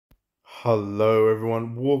Hello,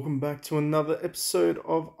 everyone. Welcome back to another episode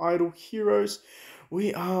of Idle Heroes.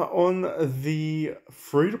 We are on the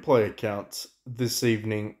free to play account this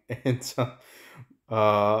evening, and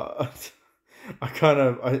uh,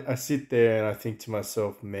 I sit there and I think to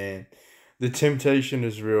myself, man, the temptation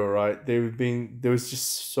is real, right? There was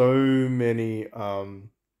just so many. I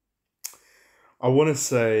want to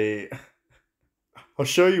say, I'll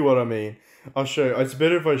show you what I mean. I'll show you. It's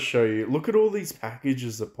better if I show you. Look at all these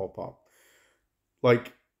packages that pop up.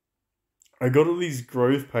 Like, I got all these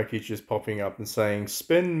growth packages popping up and saying,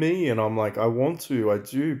 spend me. And I'm like, I want to, I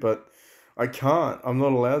do, but I can't. I'm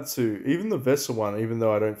not allowed to. Even the Vesa one, even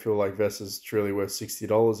though I don't feel like Vesa's truly worth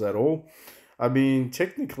 $60 at all. I mean,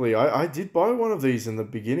 technically, I did buy one of these in the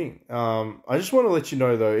beginning. I just want to let you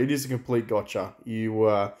know, though, it is a complete gotcha.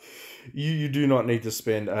 You do not need to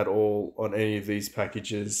spend at all on any of these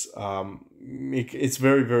packages. It's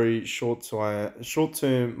very, very short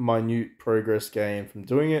term, minute progress gain from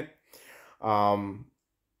doing it. Um,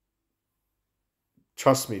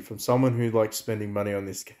 Trust me, from someone who likes spending money on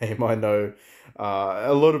this game, I know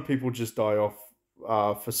a lot of people just die off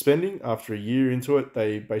for spending. After a year into it,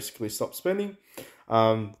 they basically stop spending.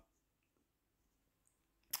 Um,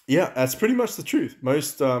 yeah, that's pretty much the truth.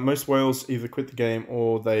 Most whales either quit the game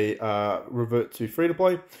or they revert to free to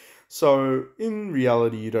play. So in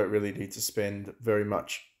reality, you don't really need to spend very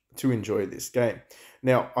much to enjoy this game.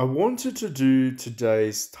 Now, I wanted to do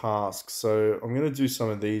today's task, so I'm going to do some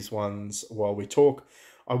of these ones while we talk.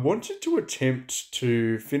 I wanted to attempt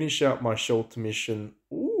to finish out my shelter mission.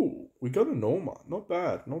 Ooh, we got a Norma. Not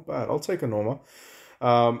bad, not bad. I'll take a Norma.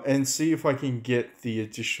 And see if I can get the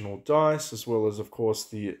additional dice, as well as, of course,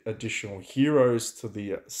 the additional heroes to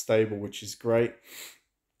the stable, which is great.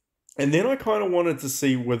 And then I kind of wanted to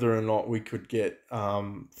see whether or not we could get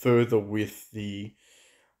further with the...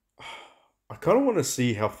 I kind of want to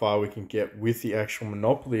see how far we can get with the actual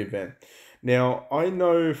Monopoly event. Now, I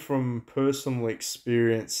know from personal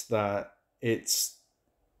experience that it's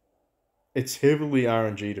heavily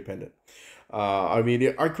RNG dependent. I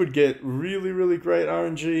mean, I could get really, really great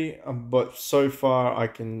RNG, but so far I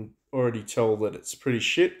can already tell that it's pretty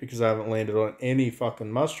shit because I haven't landed on any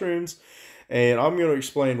fucking mushrooms. And I'm going to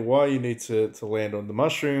explain why you need to land on the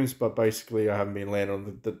mushrooms, but basically I haven't been landing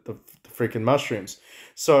on the freaking mushrooms.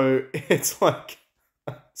 So it's like,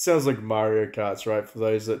 sounds like Mario Karts, right? For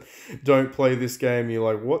those that don't play this game, you're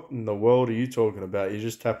like, what in the world are you talking about? You're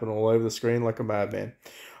just tapping all over the screen like a madman.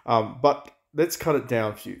 But let's cut it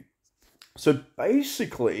down for you. So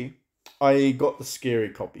basically, I got the scary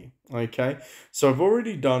copy. Okay, so I've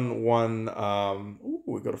already done one. Ooh,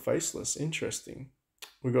 we got a faceless. Interesting.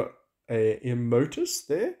 We got a emotus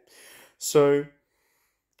there. So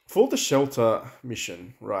for the shelter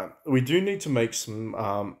mission, right, we do need to make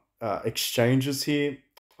some exchanges here.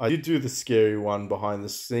 I did do the scary one behind the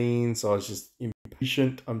scenes. I was just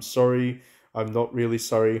impatient. I'm sorry. I'm not really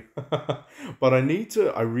sorry. But I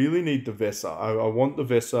really need the Vesa. I want the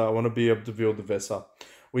Vesa. I want to be able to build the Vesa.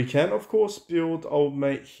 We can, of course, build Old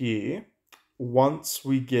Mate here once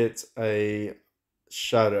we get a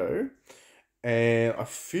shadow. And I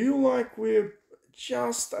feel like we're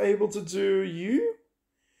just able to do you.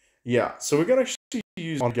 Yeah, so we're going to actually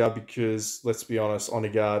use Honor Guard because, let's be honest, Honor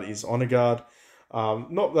Guard is Honor Guard.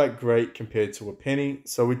 Not that great compared to a penny.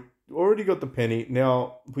 So we already got the penny.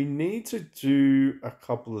 Now, we need to do a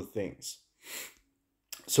couple of things.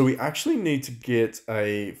 So we actually need to get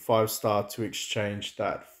a 5-star to exchange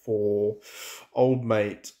that for Old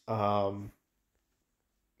Mate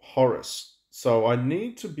Horace. So I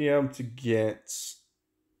need to be able to get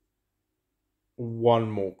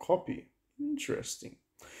one more copy. Interesting.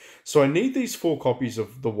 So I need these 4 copies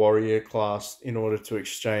of the warrior class in order to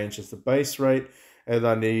exchange as the base rate, and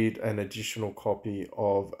I need an additional copy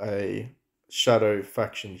of a shadow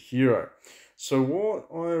faction hero. So what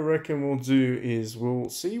I reckon we'll do is we'll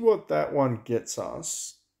see what that one gets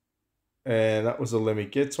us. And that was a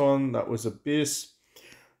Lemigeton, that was Abyss.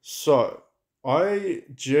 So I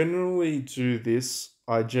generally do this.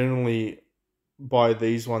 I generally buy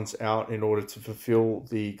these ones out in order to fulfill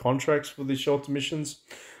the contracts for the shelter missions.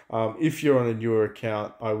 If you're on a newer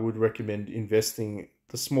account, I would recommend investing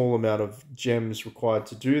the small amount of gems required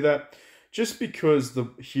to do that, just because the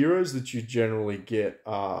heroes that you generally get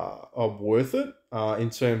are worth it in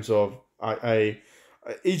terms of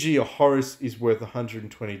e.g. a Horus is worth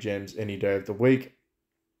 120 gems any day of the week.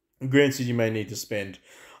 Granted, you may need to spend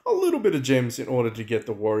a little bit of gems in order to get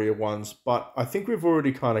the warrior ones, but I think we've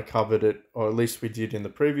already kind of covered it, or at least we did in the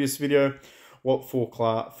previous video, what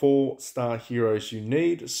 4-star heroes you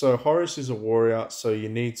need. So Horus is a warrior, so you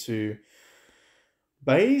need to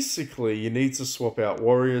Basically, you need to swap out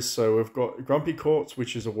warriors. So we've got Grumpy Corpse,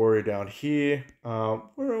 which is a warrior down here.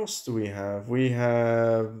 Where else do we have? We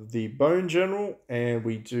have the Bone General, and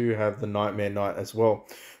we do have the Nightmare Knight as well.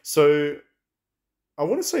 So I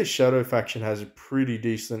want to say Shadow Faction has a pretty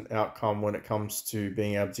decent outcome when it comes to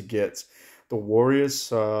being able to get the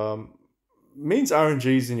warriors. Means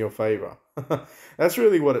RNG's in your favor. That's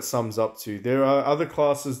really what it sums up to. There are other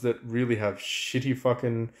classes that really have shitty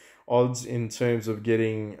fucking odds in terms of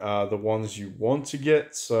getting the ones you want to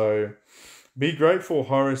get. So be grateful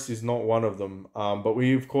Horus is not one of them. But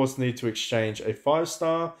we of course need to exchange a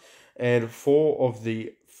 5-star and 4 of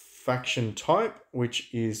the faction type,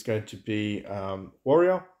 which is going to be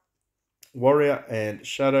warrior, and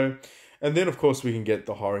shadow. And then of course we can get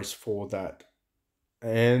the Horus for that.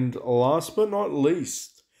 And last but not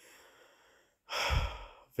least,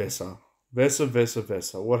 Vesa.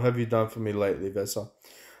 Vesa. What have you done for me lately, Vesa?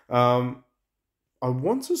 I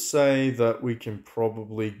want to say that we can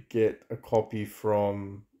probably get a copy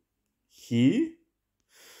from here.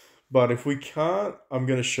 But if we can't, I'm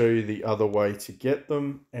going to show you the other way to get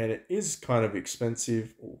them. And it is kind of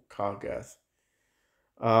expensive. Oh, Kargath.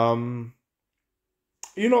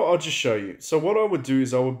 You know, I'll just show you. So what I would do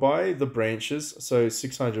is I would buy the branches. So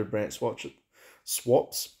 600 branch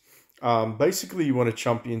swaps. Basically, you want to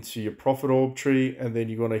jump into your profit orb tree, and then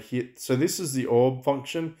you want to hit. So this is the orb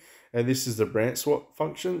function, and this is the branch swap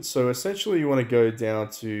function. So essentially, you want to go down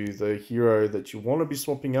to the hero that you want to be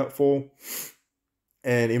swapping out for.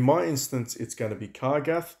 And in my instance, it's going to be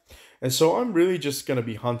Kargath. And so I'm really just going to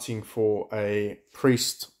be hunting for a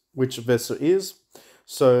priest, which Vesa is.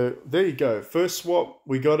 So there you go. First swap,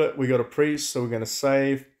 we got it. We got a priest, so we're going to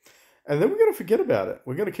save. And then we're going to forget about it.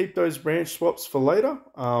 We're going to keep those branch swaps for later.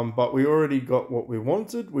 But we already got what we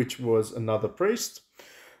wanted, which was another priest.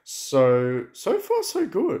 So far, so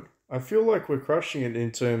good. I feel like we're crushing it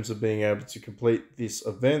in terms of being able to complete this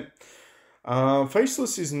event.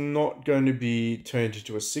 Faceless is not going to be turned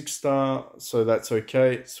into a 6-star, so that's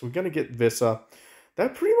okay. So we're going to get Vesa.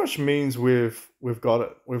 That pretty much means we've got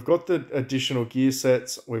it. We've got the additional gear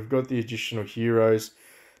sets. We've got the additional heroes.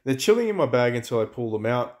 They're chilling in my bag until I pull them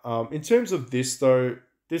out. In terms of this though,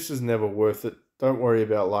 this is never worth it. Don't worry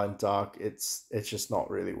about light and dark. It's just not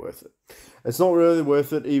really worth it. It's not really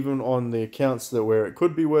worth it, even on the accounts that where it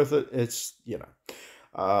could be worth it. It's, you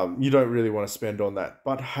know, you don't really want to spend on that.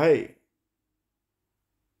 But hey,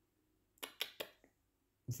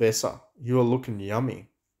 Vesa, you are looking yummy.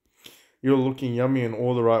 You're looking yummy in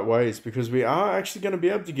all the right ways, because we are actually going to be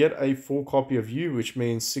able to get a full copy of you, which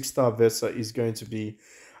means 6-star Vesa is going to be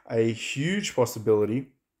a huge possibility.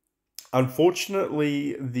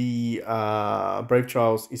 Unfortunately, the Brave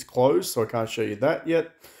Trials is closed, so I can't show you that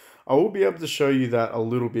yet. I will be able to show you that a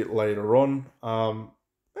little bit later on.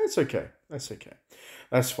 That's okay. That's okay.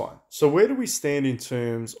 That's fine. So where do we stand in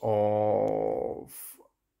terms of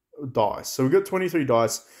dice? So we've got 23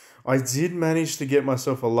 dice. I did manage to get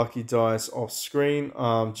myself a lucky dice off screen,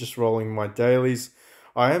 just rolling my dailies.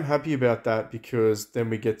 I am happy about that because then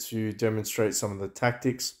we get to demonstrate some of the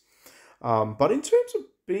tactics. But in terms of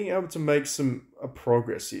being able to make some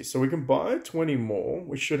progress here, so we can buy 20 more.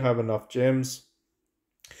 We should have enough gems.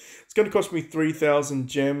 It's going to cost me 3,000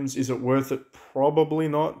 gems. Is it worth it? Probably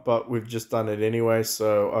not, but we've just done it anyway,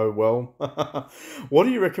 so oh well. What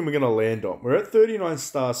do you reckon we're going to land on? We're at 39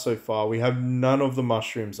 stars so far. We have none of the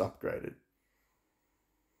mushrooms upgraded.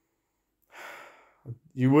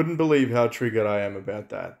 You wouldn't believe how triggered I am about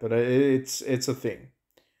that, but it's a thing.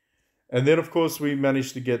 And then, of course, we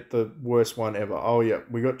managed to get the worst one ever. Oh, yeah,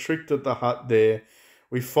 we got tricked at the hut there.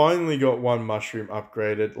 We finally got one mushroom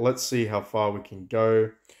upgraded. Let's see how far we can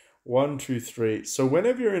go. 1, 2, 3. So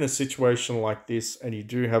whenever you're in a situation like this and you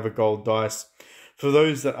do have a gold dice, for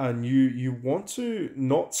those that are new, you want to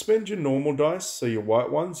not spend your normal dice, so your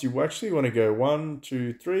white ones. You actually want to go 1,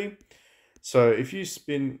 2, 3. So if you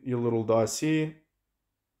spin your little dice here,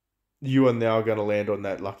 you are now going to land on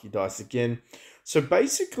that lucky dice again. So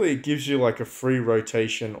basically it gives you like a free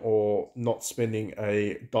rotation or not spending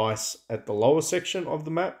a dice at the lower section of the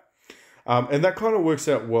map. And that kind of works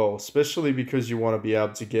out well, especially because you want to be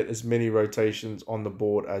able to get as many rotations on the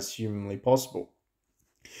board as humanly possible.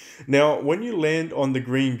 Now, when you land on the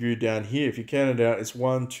green goo down here, if you count it out, it's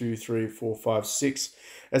 1, 2, 3, 4, 5, 6.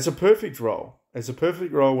 It's a perfect roll. It's a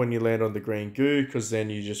perfect roll when you land on the green goo, because then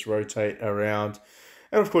you just rotate around.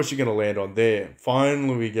 And of course, you're going to land on there.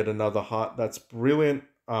 Finally, we get another hut. That's brilliant.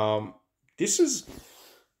 This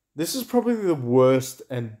is probably the worst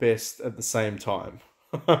and best at the same time.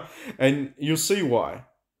 And you'll see why.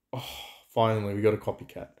 Oh, finally, we got a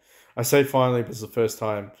copycat. I say finally because the first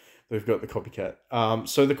time they've got the copycat.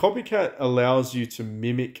 So the copycat allows you to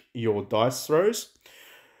mimic your dice throws.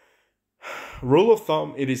 Rule of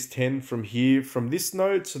thumb, it is 10 from here. From this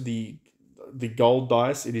node to the gold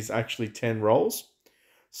dice, it is actually 10 rolls.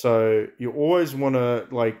 So you always want to,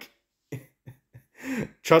 like,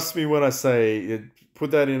 trust me when I say,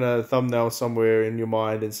 put that in a thumbnail somewhere in your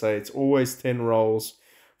mind and say it's always 10 rolls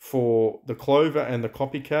for the clover and the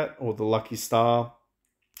copycat or the lucky star.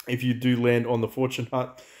 If you do land on the fortune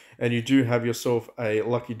hut and you do have yourself a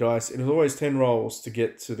lucky dice, it is always 10 rolls to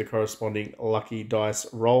get to the corresponding lucky dice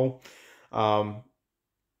roll.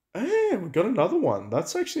 Hey, we got another one.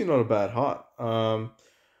 That's actually not a bad hut.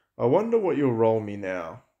 I wonder what you'll roll me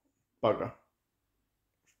now. Bugger.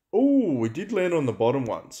 Oh, we did land on the bottom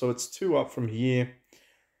one. So it's 2 up from here.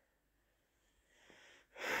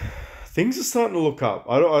 Things are starting to look up.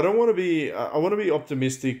 I don't want to be... I want to be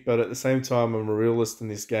optimistic, but at the same time, I'm a realist in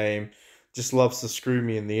this game. Just loves to screw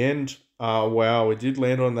me in the end. Wow, we did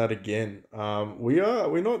land on that again.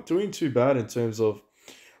 We're not doing too bad in terms of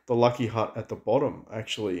the lucky hut at the bottom,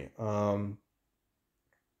 actually.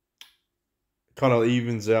 Kind of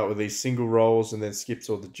evens out with these single rolls and then skips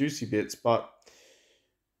all the juicy bits. But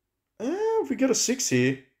if we get a 6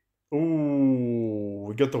 here, ooh,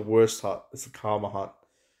 we got the worst hut. It's the karma hut.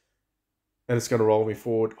 And it's going to roll me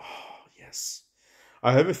forward. Oh, yes.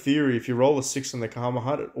 I have a theory. If you roll a 6 in the karma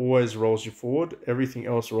hut, it always rolls you forward. Everything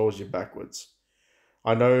else rolls you backwards.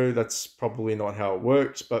 I know that's probably not how it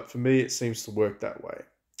works, but for me, it seems to work that way.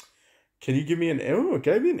 Can you give me an... Oh, it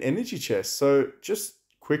gave me an energy chest. So just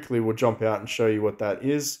quickly, we'll jump out and show you what that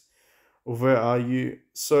is. Where are you?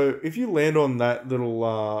 So if you land on that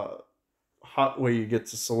little hut where you get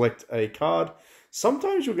to select a card,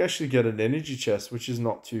 sometimes you'll actually get an energy chest, which is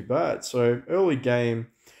not too bad. So early game,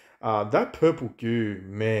 that purple goo,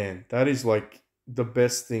 man, that is like the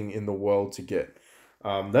best thing in the world to get.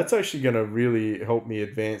 That's actually going to really help me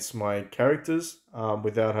advance my characters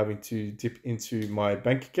without having to dip into my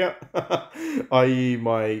bank account, i.e.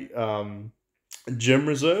 my gem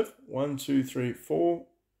reserve. 1, 2, 3, 4.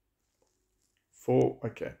 4,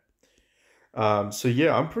 okay. So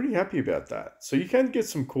yeah, I'm pretty happy about that. So you can get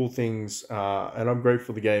some cool things, and I'm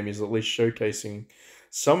grateful the game is at least showcasing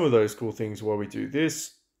some of those cool things while we do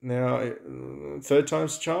this. Now, third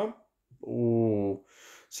time's the charm. Ooh.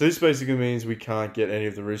 So this basically means we can't get any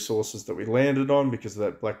of the resources that we landed on because of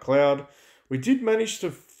that black cloud. We did manage to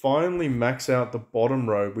finally max out the bottom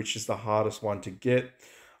row, which is the hardest one to get.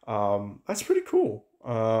 That's pretty cool.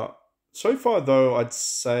 So far, though, I'd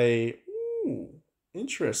say, ooh,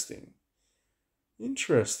 interesting.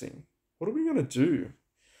 Interesting. What are we going to do?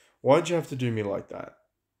 Why'd you have to do me like that?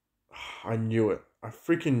 I knew it. I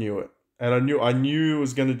freaking knew it. And I knew it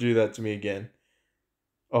was going to do that to me again.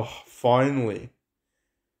 Oh, finally.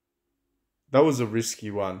 That was a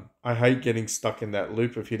risky one. I hate getting stuck in that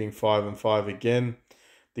loop of hitting 5 and 5 again.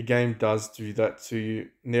 The game does do that to you.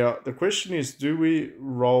 Now, the question is, do we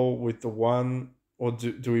roll with the 1 or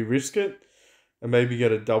do we risk it and maybe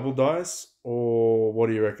get a double dice? Or what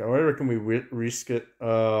do you reckon? I reckon we risk it.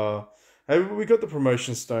 Hey, we got the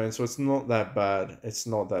promotion stone, so it's not that bad. It's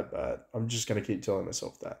not that bad. I'm just going to keep telling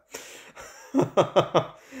myself that.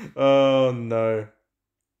 Oh, no.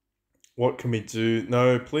 What can we do?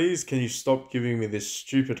 No, please, can you stop giving me this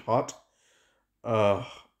stupid hut?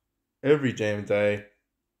 Every damn day.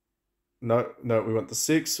 No, we want the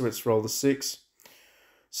 6, so let's roll the 6.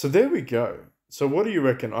 So there we go. So what do you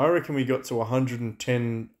reckon? I reckon we got to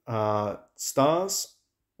 110 stars.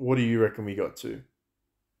 What do you reckon we got to?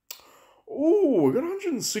 Oh, we got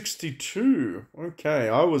 162. Okay,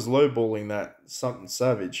 I was lowballing that something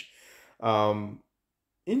savage.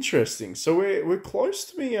 Interesting. So we're close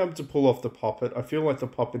to being able to pull off the puppet. I feel like the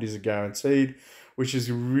puppet is a guaranteed, which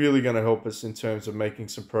is really going to help us in terms of making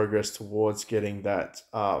some progress towards getting that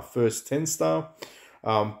first 10 star.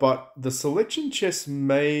 But the selection chest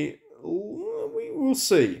we'll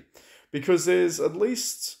see, because there's at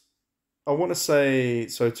least, I want to say,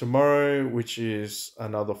 so tomorrow, which is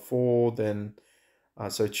another 4, then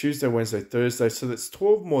so Tuesday, Wednesday, Thursday, so that's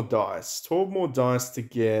 12 more dice. 12 more dice to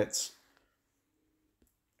get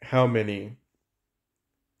how many?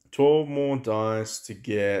 12 more dice to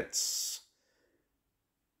get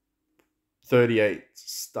 38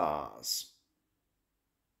 stars.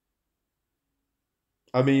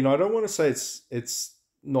 I mean, I don't want to say it's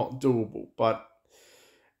not doable, but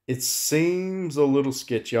it seems a little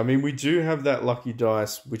sketchy. I mean, we do have that lucky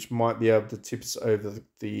dice, which might be able to tip us over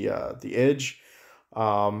the edge.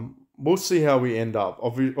 We'll see how we end up.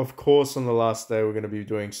 Of course, on the last day, we're going to be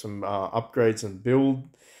doing some upgrades and build.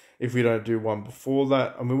 If we don't do one before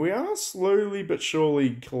that, I mean, we are slowly but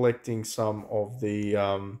surely collecting some of the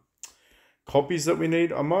copies that we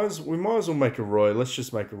need. We might as well make a Roy. Let's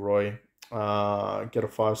just make a Roy. Get a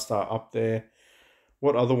 5-star up there.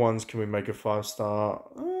 What other ones can we make a 5-star?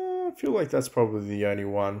 I feel like that's probably the only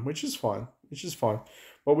one, which is fine. Which is fine.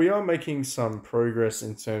 But we are making some progress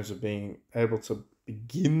in terms of being able to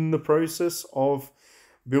begin the process of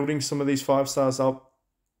building some of these 5-stars up.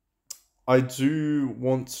 I do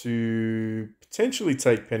want to potentially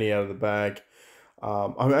take Penny out of the bag.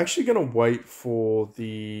 I'm actually going to wait for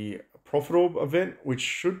the Prophet Orb event, which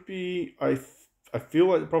should be, I feel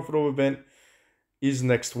like the Prophet Orb event is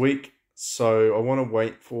next week. So I want to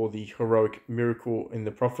wait for the Heroic Miracle in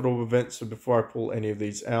the Prophet Orb event. So before I pull any of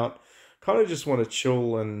these out, kind of just want to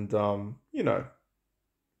chill and, you know,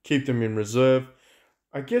 keep them in reserve.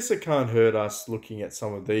 I guess it can't hurt us looking at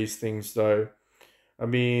some of these things, though. I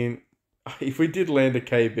mean, if we did land a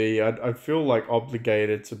KB, I'd feel like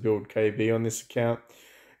obligated to build KB on this account.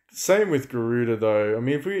 Same with Garuda, though. I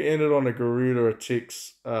mean, if we ended on a Garuda, a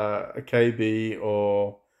Tix, a KB,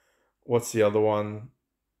 or what's the other one?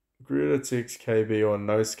 Garuda, Tix, KB, or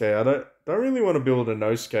Nosuke. I don't really want to build a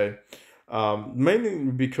Nosuke.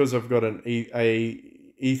 Mainly because I've got an E3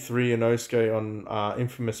 Inosuke on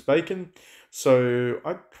Infamous Bacon. So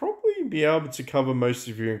I'd probably be able to cover most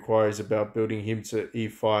of your inquiries about building him to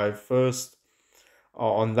E5 first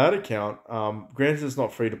on that account. Granted, it's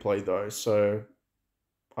not free to play though, so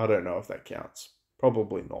I don't know if that counts.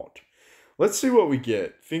 Probably not. Let's see what we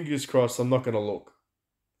get. Fingers crossed, I'm not going to look.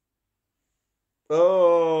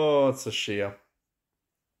 Oh, it's a Shia.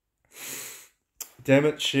 Damn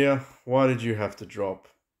it, Shia. Why did you have to drop?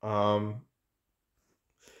 I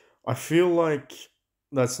feel like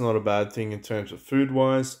that's not a bad thing in terms of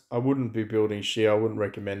food-wise. I wouldn't be building Shia. I wouldn't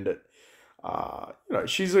recommend it. You know,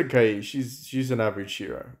 she's okay. She's an average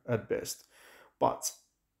hero at best. But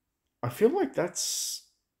I feel like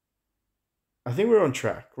I think we're on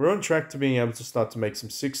track. We're on track to being able to start to make some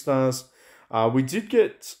 6-stars. We did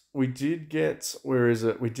get, where is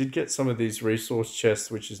it? We did get some of these resource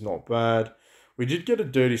chests, which is not bad. We did get a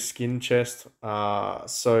dirty skin chest.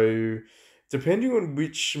 So depending on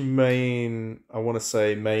which main, I want to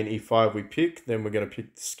say main E5 we pick, then we're going to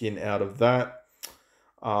pick the skin out of that.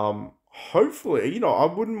 Hopefully, you know, I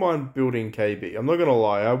wouldn't mind building KB. I'm not going to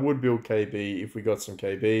lie. I would build KB if we got some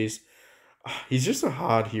KBs. He's just a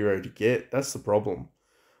hard hero to get. That's the problem.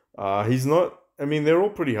 He's not, I mean, they're all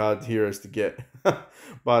pretty hard heroes to get.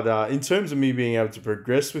 But in terms of me being able to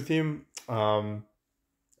progress with him,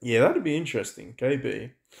 yeah, that'd be interesting.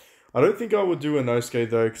 KB. I don't think I would do a Nosuke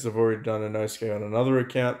though, because I've already done a Nosuke on another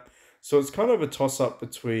account. So it's kind of a toss-up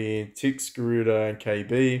between Tix, Garuda, and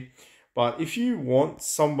KB. But if you want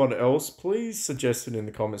someone else, please suggest it in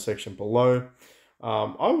the comment section below.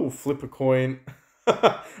 I will flip a coin.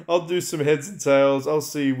 I'll do some heads and tails. I'll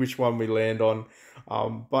see which one we land on.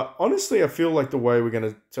 But honestly, I feel like the way we're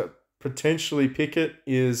going to potentially pick it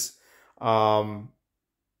is who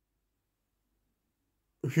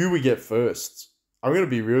we get first. I'm going to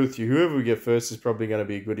be real with you. Whoever we get first is probably going to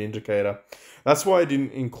be a good indicator. That's why I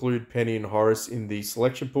didn't include Penny and Horace in the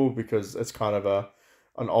selection pool, because it's kind of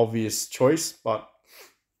an obvious choice. But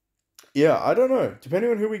yeah, I don't know.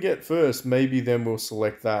 Depending on who we get first, maybe then we'll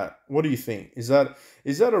select that. What do you think? Is that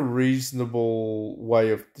a reasonable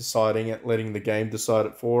way of deciding it, letting the game decide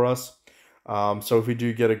it for us? So if we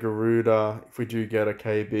do get a Garuda, if we do get a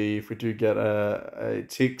KB, if we do get a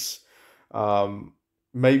Tix,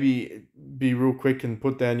 maybe be real quick and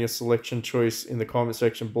put down your selection choice in the comment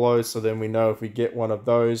section below, so then we know if we get one of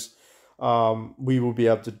those, we will be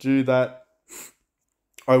able to do that.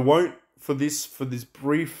 I won't, for this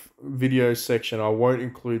brief video section, I won't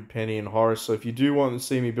include Penny and Horace. So if you do want to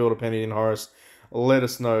see me build a Penny and Horace, let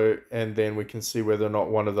us know, and then we can see whether or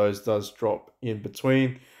not one of those does drop in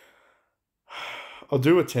between. I'll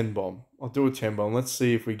do a 10 bomb. Let's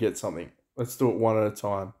see if we get something. Let's do it one at a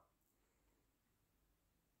time.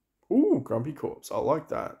 Ooh, Grumpy Corpse. I like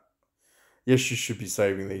that. Yes, you should be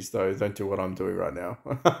saving these, though. Don't do what I'm doing right now.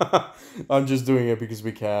 I'm just doing it because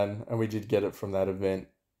we can, and we did get it from that event.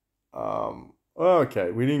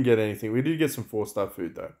 Okay, we didn't get anything. We did get some 4-star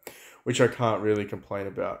food, though, which I can't really complain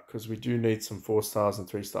about, because we do need some 4 stars and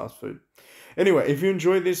 3 stars food. Anyway, if you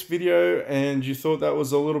enjoyed this video and you thought that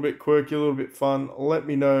was a little bit quirky, a little bit fun, let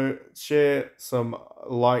me know. Share some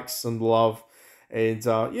likes and love. And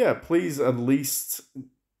yeah, please at least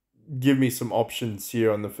give me some options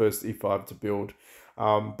here on the first E5 to build.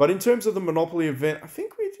 But in terms of the Monopoly event, I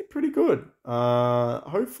think we did pretty good.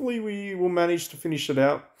 Hopefully we will manage to finish it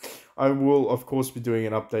out. I will, of course, be doing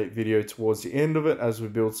an update video towards the end of it as we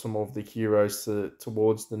build some of the heroes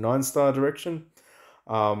towards the 9-star direction.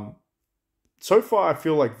 so far I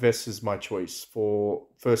feel like Vess is my choice for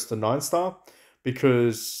first to 9 star,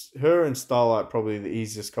 because her and Starlight probably the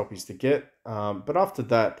easiest copies to get. But after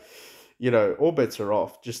that, all bets are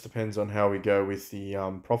off. Just depends on how we go with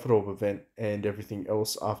the Profit Orb event and everything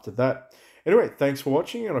else after that. Anyway, thanks for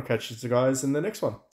watching, and I'll catch you guys in the next one.